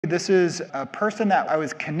This is a person that I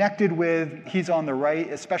was connected with. He's on the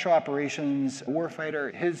right, a special operations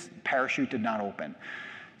warfighter. His parachute did not open.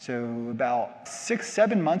 So about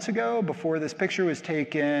 6-7 months ago, before this picture was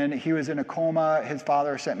taken, he was in a coma. His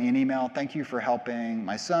father sent me an email, "Thank you for helping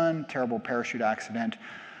my son, terrible parachute accident."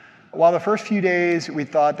 While the first few days we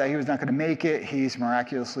thought that he was not going to make it, he's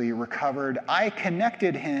miraculously recovered. I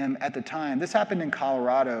connected him at the time. This happened in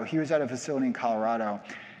Colorado. He was at a facility in Colorado.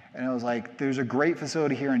 And I was like, there's a great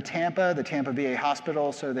facility here in Tampa, the Tampa VA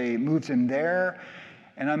hospital, so they moved him there.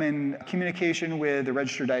 And I'm in communication with the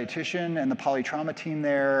registered dietitian and the polytrauma team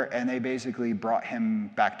there, and they basically brought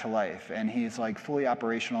him back to life. And he's like fully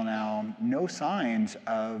operational now, no signs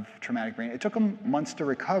of traumatic brain. It took him months to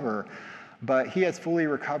recover, but he has fully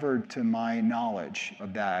recovered to my knowledge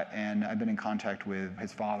of that, and I've been in contact with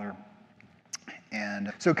his father.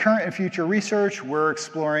 And so current and future research, we're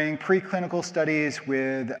exploring preclinical studies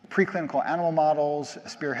with preclinical animal models,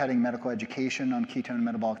 spearheading medical education on ketone and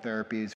metabolic therapies.